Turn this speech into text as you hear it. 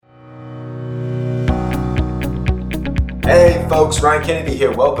Hey folks, Ryan Kennedy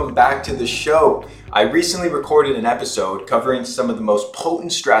here. Welcome back to the show. I recently recorded an episode covering some of the most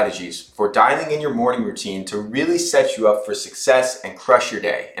potent strategies for dialing in your morning routine to really set you up for success and crush your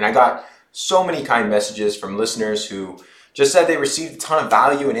day. And I got so many kind messages from listeners who just said they received a ton of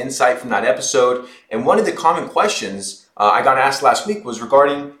value and insight from that episode. And one of the common questions I got asked last week was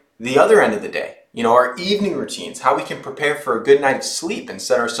regarding the other end of the day. You know, our evening routines, how we can prepare for a good night of sleep and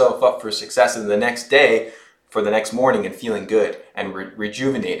set ourselves up for success in the next day, for the next morning, and feeling good and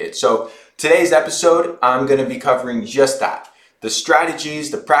rejuvenated. So today's episode, I'm going to be covering just that. The strategies,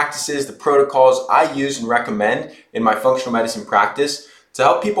 the practices, the protocols I use and recommend in my functional medicine practice to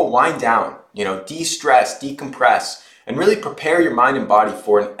help people wind down, de-stress, decompress, and really prepare your mind and body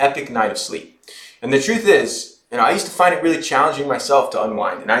for an epic night of sleep. And the truth is, I used to find it really challenging myself to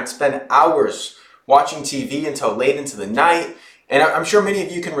unwind, and I'd spend hours watching TV until late into the night. And I'm sure many of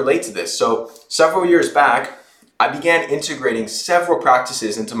you can relate to this. So several years back, I began integrating several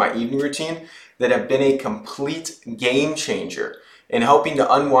practices into my evening routine that have been a complete game changer in helping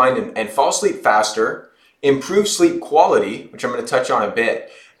to unwind and fall asleep faster, improve sleep quality, which I'm going to touch on a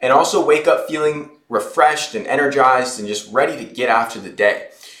bit, and also wake up feeling refreshed and energized and just ready to get after the day.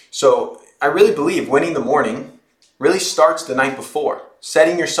 So I really believe winning the morning really starts the night before,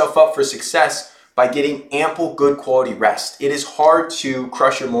 setting yourself up for success by getting ample good quality rest. It is hard to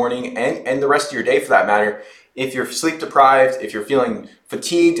crush your morning and the rest of your day for that matter if you're sleep deprived, if you're feeling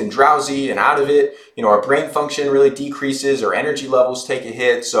fatigued and drowsy and out of it. Our brain function really decreases, our energy levels take a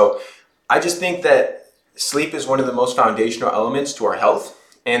hit. So I just think that sleep is one of the most foundational elements to our health.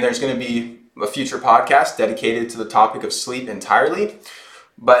 And there's going to be a future podcast dedicated to the topic of sleep entirely.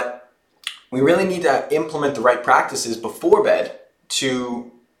 But we really need to implement the right practices before bed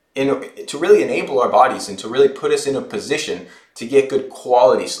to really enable our bodies and to really put us in a position to get good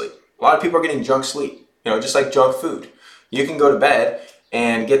quality sleep. A lot of people are getting junk sleep. Just like junk food. You can go to bed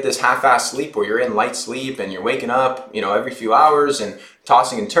and get this half-assed sleep where you're in light sleep and you're waking up, every few hours and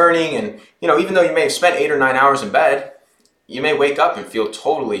tossing and turning. And, even though you may have spent 8 or 9 hours in bed, you may wake up and feel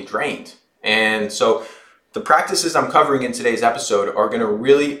totally drained. And so the practices I'm covering in today's episode are going to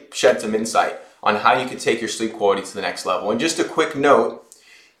really shed some insight on how you can take your sleep quality to the next level. And just a quick note,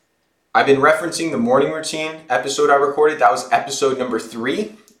 I've been referencing the morning routine episode I recorded. That was episode number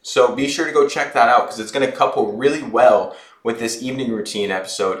 3. So be sure to go check that out because it's going to couple really well with this evening routine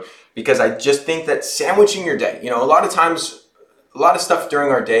episode, because I just think that sandwiching your day, a lot of times, a lot of stuff during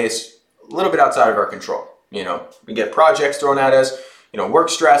our day is a little bit outside of our control. We get projects thrown at us, work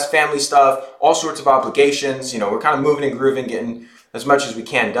stress, family stuff, all sorts of obligations. We're kind of moving and grooving, getting as much as we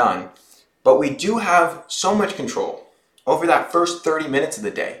can done. But we do have so much control over that first 30 minutes of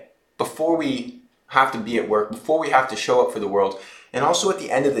the day before we have to be at work, before we have to show up for the world. And also at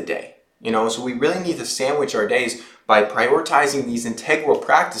the end of the day, so we really need to sandwich our days by prioritizing these integral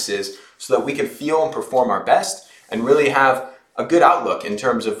practices so that we can feel and perform our best and really have a good outlook in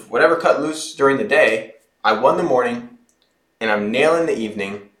terms of whatever cut loose during the day. I won the morning and I'm nailing the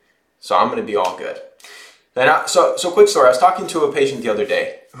evening, so I'm going to be all good. And so quick story, I was talking to a patient the other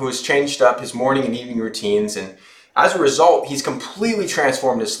day who has changed up his morning and evening routines, and as a result, he's completely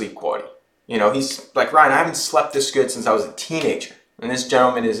transformed his sleep quality. He's like, Ryan, I haven't slept this good since I was a teenager. And this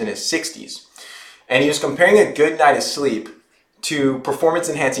gentleman is in his 60s. And he was comparing a good night of sleep to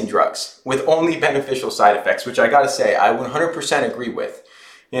performance-enhancing drugs with only beneficial side effects, which I gotta say, I 100% agree with.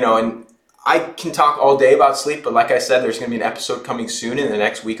 And I can talk all day about sleep, but like I said, there's gonna be an episode coming soon in the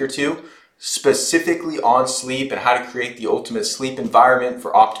next week or two, specifically on sleep and how to create the ultimate sleep environment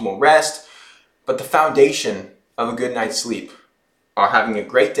for optimal rest. But the foundation of a good night's sleep are having a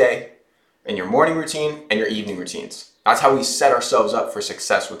great day in your morning routine and your evening routines. That's how we set ourselves up for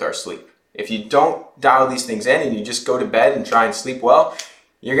success with our sleep. If you don't dial these things in and you just go to bed and try and sleep well,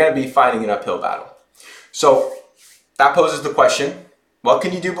 you're going to be fighting an uphill battle. So that poses the question, what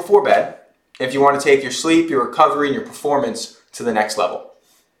can you do before bed if you want to take your sleep, your recovery, and your performance to the next level?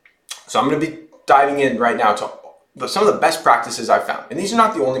 So I'm going to be diving in right now to some of the best practices I've found. And these are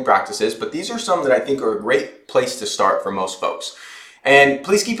not the only practices, but these are some that I think are a great place to start for most folks. And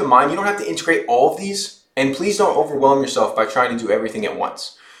please keep in mind, you don't have to integrate all of these. And please don't overwhelm yourself by trying to do everything at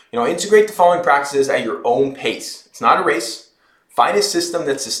once. Integrate the following practices at your own pace. It's not a race. Find a system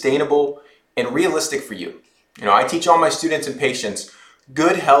that's sustainable and realistic for you. I teach all my students and patients,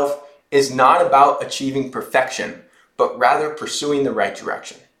 good health is not about achieving perfection, but rather pursuing the right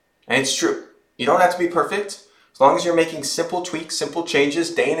direction. And it's true. You don't have to be perfect. As long as you're making simple tweaks, simple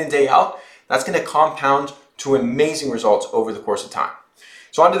changes day in and day out, that's going to compound to amazing results over the course of time.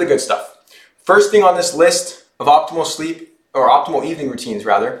 So on to the good stuff. First thing on this list of optimal sleep, or optimal evening routines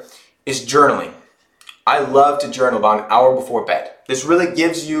rather, is journaling. I love to journal about an hour before bed. This really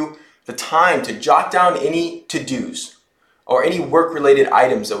gives you the time to jot down any to-dos or any work-related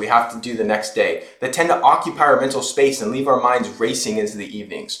items that we have to do the next day that tend to occupy our mental space and leave our minds racing into the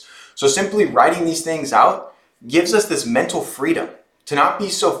evenings. So simply writing these things out gives us this mental freedom to not be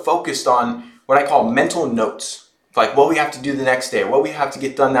so focused on what I call mental notes, like what we have to do the next day, or what we have to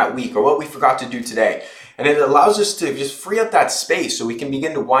get done that week, or what we forgot to do today. And it allows us to just free up that space so we can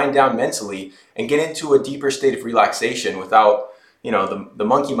begin to wind down mentally and get into a deeper state of relaxation without, the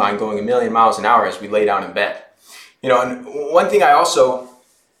monkey mind going a million miles an hour as we lay down in bed. And one thing I also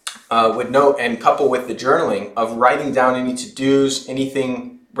would note and couple with the journaling of writing down any to-dos,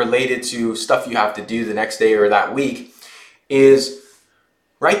 anything related to stuff you have to do the next day or that week, is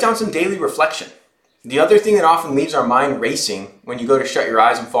write down some daily reflection. The other thing that often leaves our mind racing when you go to shut your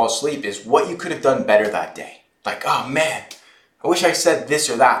eyes and fall asleep is what you could have done better that day. Like, oh man, I wish I said this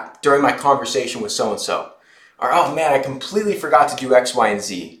or that during my conversation with so-and-so. Or, oh man, I completely forgot to do X, Y, and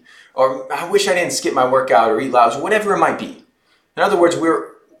Z. Or I wish I didn't skip my workout or eat loud, or whatever it might be. In other words,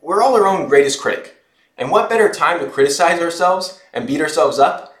 we're all our own greatest critic. And what better time to criticize ourselves and beat ourselves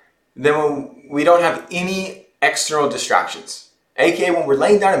up than when we don't have any external distractions, aka when we're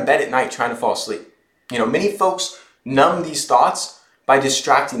laying down in bed at night trying to fall asleep. Many folks numb these thoughts by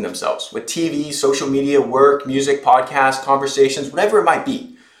distracting themselves with TV, social media, work, music, podcasts, conversations, whatever it might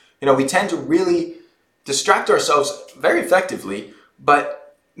be. We tend to really distract ourselves very effectively,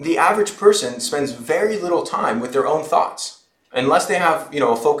 but the average person spends very little time with their own thoughts. Unless they have,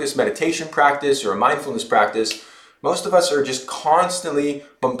 a focused meditation practice or a mindfulness practice, most of us are just constantly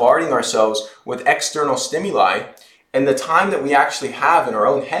bombarding ourselves with external stimuli, and the time that we actually have in our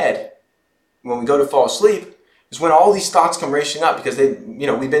own head when we go to fall asleep is when all these thoughts come racing up because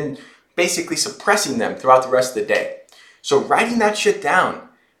we've been basically suppressing them throughout the rest of the day. So writing that shit down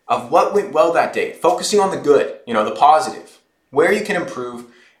of what went well that day, focusing on the good, the positive, where you can improve,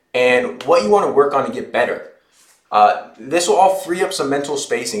 and what you want to work on to get better. This will all free up some mental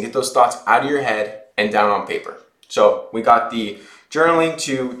space and get those thoughts out of your head and down on paper. So we got the journaling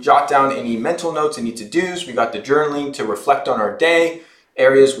to jot down any mental notes, any to-dos. We got the journaling to reflect on our day,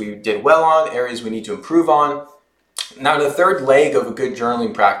 areas we did well on, areas we need to improve on. Now, the third leg of a good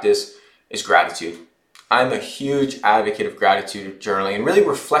journaling practice is gratitude. I'm a huge advocate of gratitude journaling and really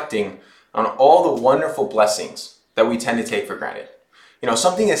reflecting on all the wonderful blessings that we tend to take for granted.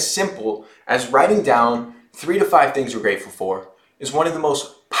 Something as simple as writing down 3 to 5 things we're grateful for is one of the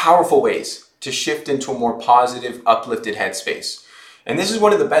most powerful ways to shift into a more positive, uplifted headspace. And this is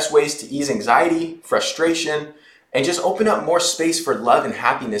one of the best ways to ease anxiety, frustration, and just open up more space for love and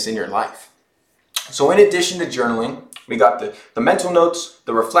happiness in your life. So in addition to journaling, we got the mental notes,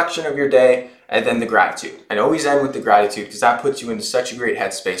 the reflection of your day, and then the gratitude. And always end with the gratitude because that puts you into such a great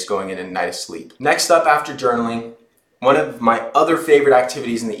headspace going into a night of sleep. Next up after journaling, one of my other favorite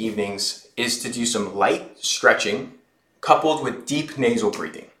activities in the evenings is to do some light stretching coupled with deep nasal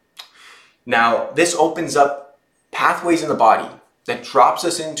breathing. Now, this opens up pathways in the body that drops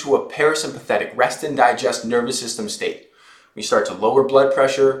us into a parasympathetic rest and digest nervous system state. We start to lower blood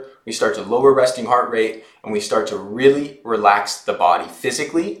pressure, we start to lower resting heart rate, and we start to really relax the body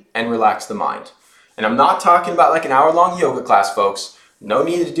physically and relax the mind. And I'm not talking about like an hour-long yoga class, folks. No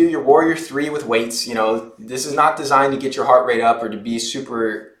need to do your Warrior 3 with weights. This is not designed to get your heart rate up or to be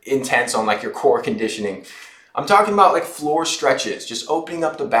super intense on like your core conditioning. I'm talking about like floor stretches, just opening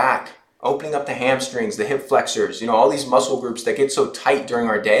up the back, opening up the hamstrings, the hip flexors, all these muscle groups that get so tight during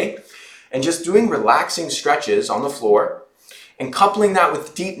our day, and just doing relaxing stretches on the floor and coupling that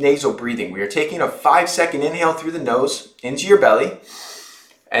with deep nasal breathing. We are taking a 5-second inhale through the nose into your belly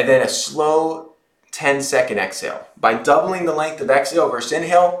and then a slow 10-second exhale. By doubling the length of exhale versus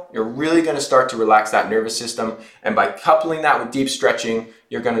inhale, you're really going to start to relax that nervous system, and by coupling that with deep stretching,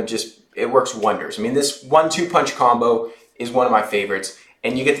 you're going to it works wonders. This 1-2 punch combo is one of my favorites.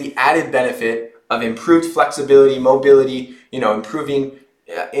 And you get the added benefit of improved flexibility, mobility, improving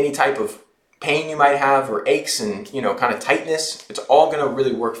any type of pain you might have or aches and, kind of tightness. It's all going to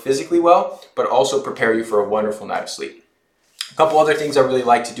really work physically well, but also prepare you for a wonderful night of sleep. A couple other things I really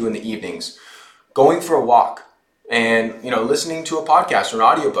like to do in the evenings. Going for a walk and, listening to a podcast or an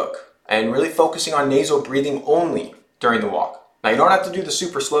audiobook and really focusing on nasal breathing only during the walk. Now, you don't have to do the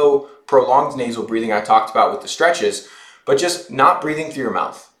super slow, prolonged nasal breathing I talked about with the stretches, but just not breathing through your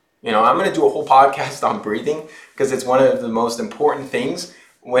mouth. I'm going to do a whole podcast on breathing because it's one of the most important things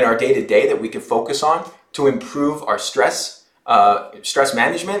in our day-to-day that we can focus on to improve our stress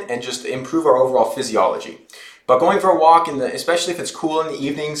management and just improve our overall physiology. But going for a walk, especially if it's cool in the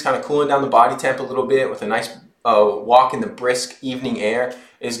evenings, kind of cooling down the body temp a little bit with a nice walk in the brisk evening air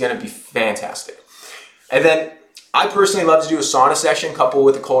is going to be fantastic. And then I personally love to do a sauna session coupled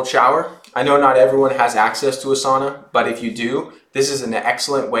with a cold shower. I know not everyone has access to a sauna, but if you do, this is an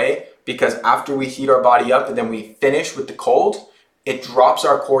excellent way, because after we heat our body up and then we finish with the cold, it drops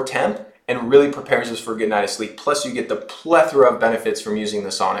our core temp and really prepares us for a good night of sleep. Plus you get the plethora of benefits from using the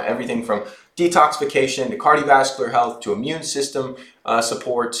sauna, everything from detoxification to cardiovascular health to immune system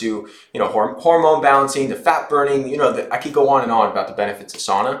support to hormone balancing to fat burning. I could go on and on about the benefits of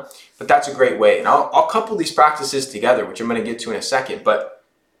sauna, but that's a great way. And I'll couple these practices together, which I'm going to get to in a second. But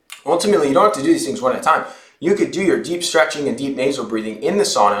ultimately, you don't have to do these things one at a time. You could do your deep stretching and deep nasal breathing in the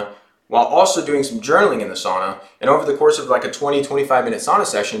sauna while also doing some journaling in the sauna. And over the course of like a 20-25 minute sauna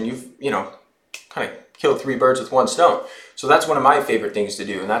session, you've kind of killed 3 birds with 1 stone. So that's one of my favorite things to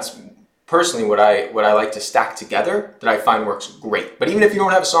do, and that's personally what I like to stack together that I find works great. But even if you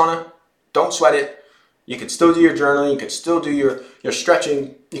don't have a sauna, don't sweat it. You can still do your journaling, you can still do your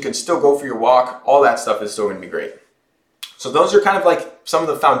stretching, you can still go for your walk. All that stuff is still going to be great. So those are kind of like some of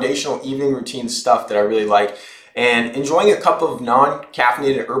the foundational evening routine stuff that I really like. And enjoying a cup of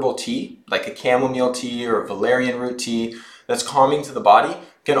non-caffeinated herbal tea, like a chamomile tea or a valerian root tea that's calming to the body,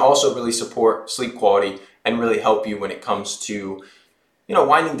 can also really support sleep quality and really help you when it comes to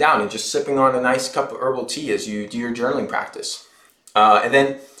winding down and just sipping on a nice cup of herbal tea as you do your journaling practice. And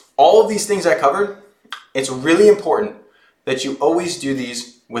then all of these things I covered, it's really important that you always do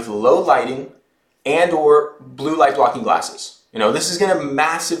these with low lighting and or blue light blocking glasses. This is going to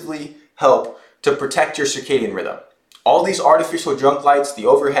massively help to protect your circadian rhythm. All these artificial junk lights, the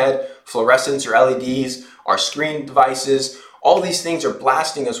overhead, fluorescents or LEDs, our screen devices, all these things are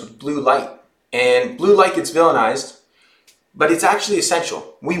blasting us with blue light. And blue light gets villainized, but it's actually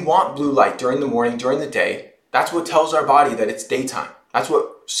essential. We want blue light during the morning, during the day. That's what tells our body that it's daytime. That's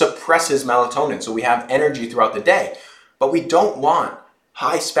what suppresses melatonin, so we have energy throughout the day. But we don't want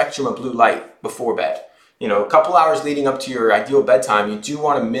high spectrum of blue light before bed. A couple hours leading up to your ideal bedtime, you do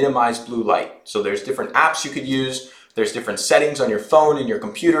want to minimize blue light. So there's different apps you could use. There's different settings on your phone and your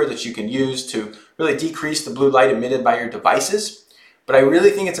computer that you can use to really decrease the blue light emitted by your devices. But I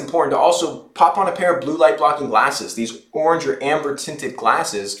really think it's important to also pop on a pair of blue light blocking glasses, these orange or amber tinted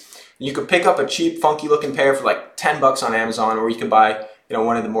glasses. You could pick up a cheap, funky looking pair for like $10 on Amazon, or you could buy,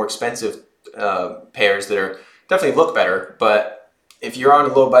 one of the more expensive pairs that are definitely look better. But if you're on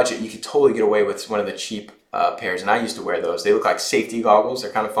a low budget, you could totally get away with one of the cheap pairs. And I used to wear those. They look like safety goggles.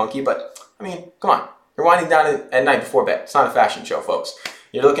 They're kind of funky, but come on. You're winding down at night before bed. It's not a fashion show, folks.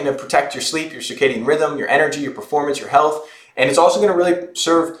 You're looking to protect your sleep, your circadian rhythm, your energy, your performance, your health. And it's also going to really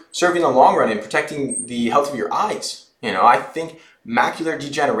serve in the long run in protecting the health of your eyes. I think macular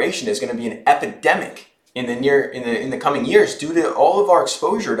degeneration is going to be an epidemic in the coming years due to all of our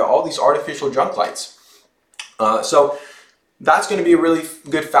exposure to all these artificial junk lights. So that's going to be a really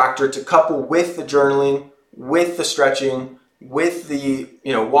good factor to couple with the journaling, with the stretching, with the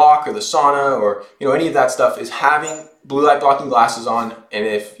walk or the sauna or any of that stuff, is having blue light blocking glasses on. And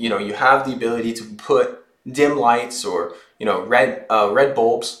if you have the ability to put dim lights or red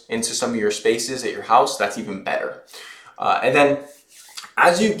bulbs into some of your spaces at your house, that's even better. And then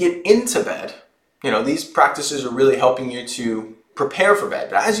as you get into bed, these practices are really helping you to prepare for bed.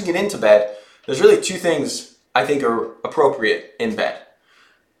 But as you get into bed, there's really 2 things I think are appropriate in bed.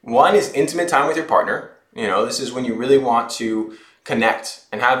 One is intimate time with your partner. This is when you really want to connect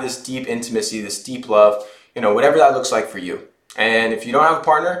and have this deep intimacy, this deep love, whatever that looks like for you. And if you don't have a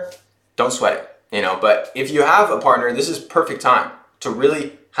partner, don't sweat it. But if you have a partner, this is perfect time to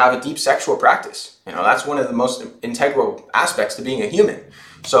really have a deep sexual practice. That's one of the most integral aspects to being a human.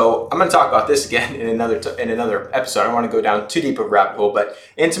 So I'm going to talk about this again in another episode. I don't want to go down too deep of a rabbit hole, but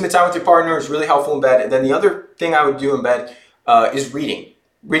intimate time with your partner is really helpful in bed. And then the other thing I would do in bed is reading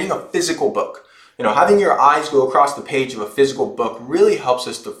a physical book. Having your eyes go across the page of a physical book really helps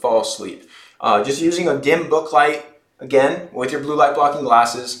us to fall asleep. Just using a dim book light, again, with your blue light blocking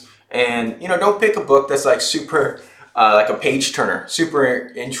glasses. And, don't pick a book that's like super, like a page turner, super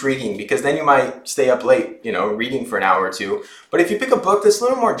intriguing, because then you might stay up late, reading for an hour or 2. But if you pick a book that's a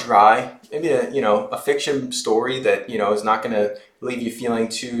little more dry, maybe a fiction story that, is not going to leave you feeling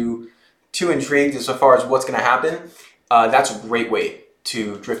too intrigued as far as what's going to happen, that's a great way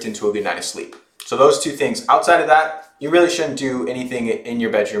to drift into a good night of sleep. So those 2 things. Outside of that, you really shouldn't do anything in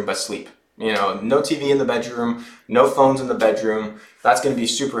your bedroom but sleep. No TV in the bedroom, no phones in the bedroom. That's going to be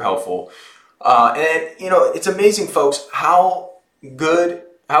super helpful. And it's amazing, folks, how good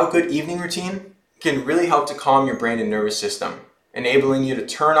evening routine can really help to calm your brain and nervous system, enabling you to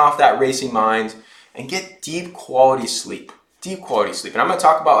turn off that racing mind and get deep quality sleep. deep quality sleep. And I'm going to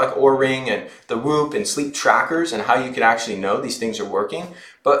talk about like Oura Ring and the Whoop and sleep trackers and how you can actually know these things are working.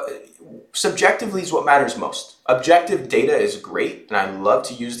 But subjectively is what matters most. Objective data is great, and I love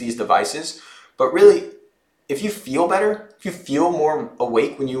to use these devices. But really, if you feel better, if you feel more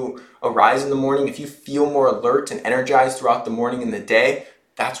awake when you arise in the morning, if you feel more alert and energized throughout the morning and the day,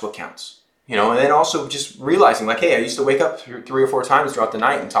 that's what counts. And then also just realizing like, hey, I used to wake up 3 or 4 times throughout the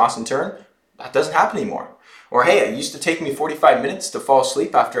night and toss and turn. That doesn't happen anymore. Or hey, it used to take me 45 minutes to fall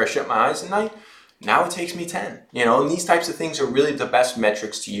asleep after I shut my eyes at night. Now it takes me 10. And these types of things are really the best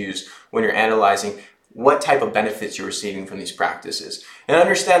metrics to use when you're analyzing what type of benefits you're receiving from these practices. And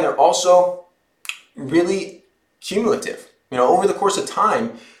understand they're also really cumulative. Over the course of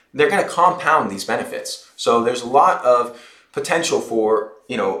time, they're going to compound these benefits. So there's a lot of potential for,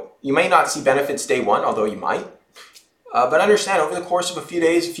 you may not see benefits day one, although you might. But understand over the course of a few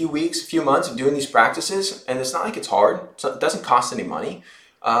days, a few weeks, a few months of doing these practices, and it's not like it's hard, so it doesn't cost any money,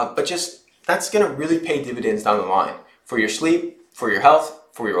 but just that's going to really pay dividends down the line for your sleep, for your health,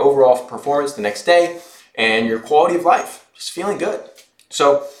 for your overall performance the next day, and your quality of life, just feeling good.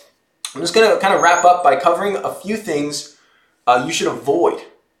 So I'm just going to kind of wrap up by covering a few things you should avoid.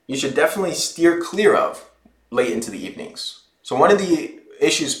 You should definitely steer clear of late into the evenings. So one of the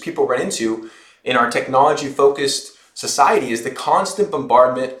issues people run into in our technology-focused society is the constant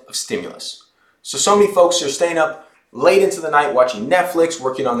bombardment of stimulus. So many folks are staying up late into the night watching Netflix,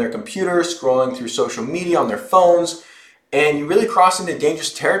 working on their computer, scrolling through social media on their phones, and you really cross into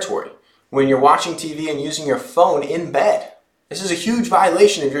dangerous territory when you're watching TV and using your phone in bed. This is a huge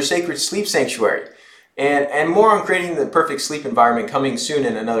violation of your sacred sleep sanctuary. And more on creating the perfect sleep environment coming soon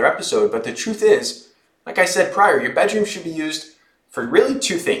in another episode, but the truth is, like I said prior, your bedroom should be used for really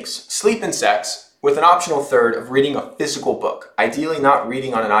 2 things, sleep and sex, with an optional third of reading a physical book. Ideally not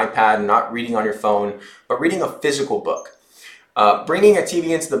reading on an iPad, not reading on your phone, but reading a physical book. Bringing a TV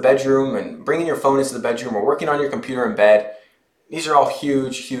into the bedroom and bringing your phone into the bedroom or working on your computer in bed, these are all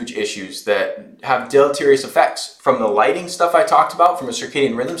huge, huge issues that have deleterious effects. From the lighting stuff I talked about from a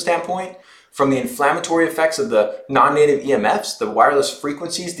circadian rhythm standpoint, from the inflammatory effects of the non-native EMFs, the wireless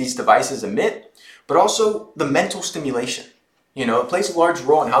frequencies these devices emit, but also the mental stimulation. It plays a large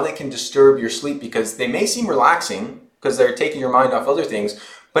role in how they can disturb your sleep because they may seem relaxing because they're taking your mind off other things,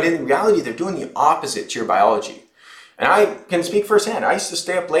 but in reality, they're doing the opposite to your biology. And I can speak firsthand. I used to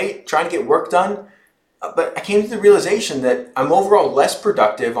stay up late trying to get work done, but I came to the realization that I'm overall less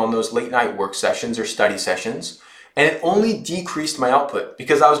productive on those late night work sessions or study sessions, and it only decreased my output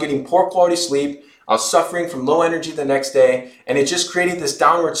because I was getting poor quality sleep, I was suffering from low energy the next day, and it just created this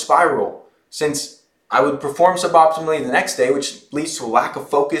downward spiral since I would perform suboptimally the next day, which leads to a lack of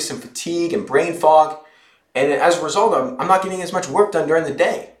focus and fatigue and brain fog. And as a result, I'm not getting as much work done during the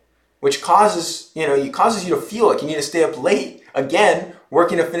day, which causes you to feel like you need to stay up late again,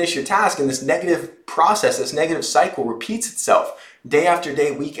 working to finish your task. And this negative process, this negative cycle repeats itself day after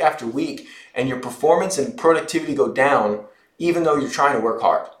day, week after week. And your performance and productivity go down, even though you're trying to work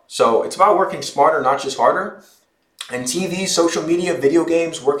hard. So it's about working smarter, not just harder. And TV, social media, video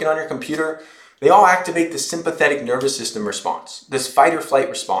games, working on your computer, they all activate the sympathetic nervous system response, this fight or flight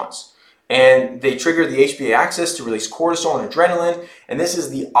response. And they trigger the HPA axis to release cortisol and adrenaline. And this is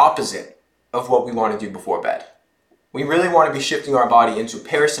the opposite of what we want to do before bed. We really want to be shifting our body into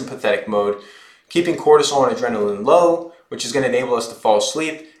parasympathetic mode, keeping cortisol and adrenaline low, which is going to enable us to fall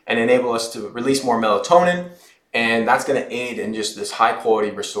asleep and enable us to release more melatonin. And that's going to aid in just this high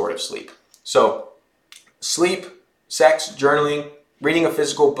quality restorative sleep. So sleep, sex, journaling, reading a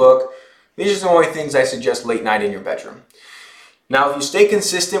physical book, these are the only things I suggest late night in your bedroom. Now, if you stay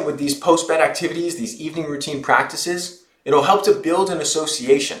consistent with these post-bed activities, these evening routine practices, it'll help to build an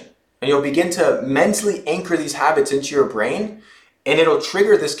association. And you'll begin to mentally anchor these habits into your brain, and it'll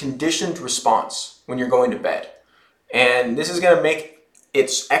trigger this conditioned response when you're going to bed. And this is going to make it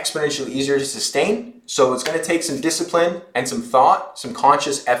exponentially easier to sustain. So it's going to take some discipline and some thought, some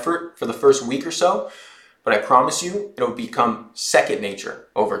conscious effort for the first week or so. But I promise you, it'll become second nature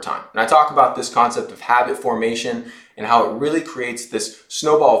over time. And I talk about this concept of habit formation and how it really creates this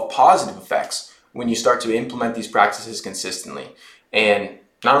snowball of positive effects when you start to implement these practices consistently. And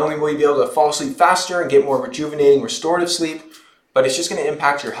not only will you be able to fall asleep faster and get more rejuvenating, restorative sleep, but it's just going to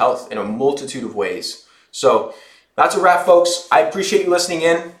impact your health in a multitude of ways. So that's a wrap, folks. I appreciate you listening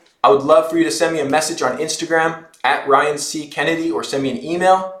in. I would love for you to send me a message on Instagram at Ryan C. Kennedy or send me an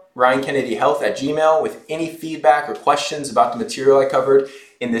email, ryankennedyhealth@gmail.com, with any feedback or questions about the material I covered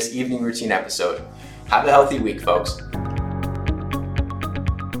in this evening routine episode. Have a healthy week, folks.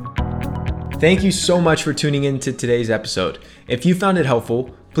 Thank you so much for tuning in to today's episode. If you found it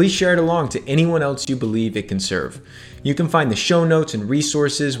helpful, Please share it along to anyone else you believe it can serve. You can find the show notes and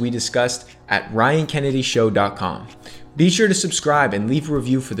resources we discussed at ryankennedyshow.com. Be sure to subscribe and leave a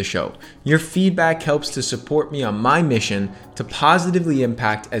review for the show. Your feedback helps to support me on my mission to positively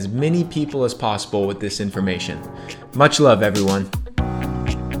impact as many people as possible with this information. Much love, everyone.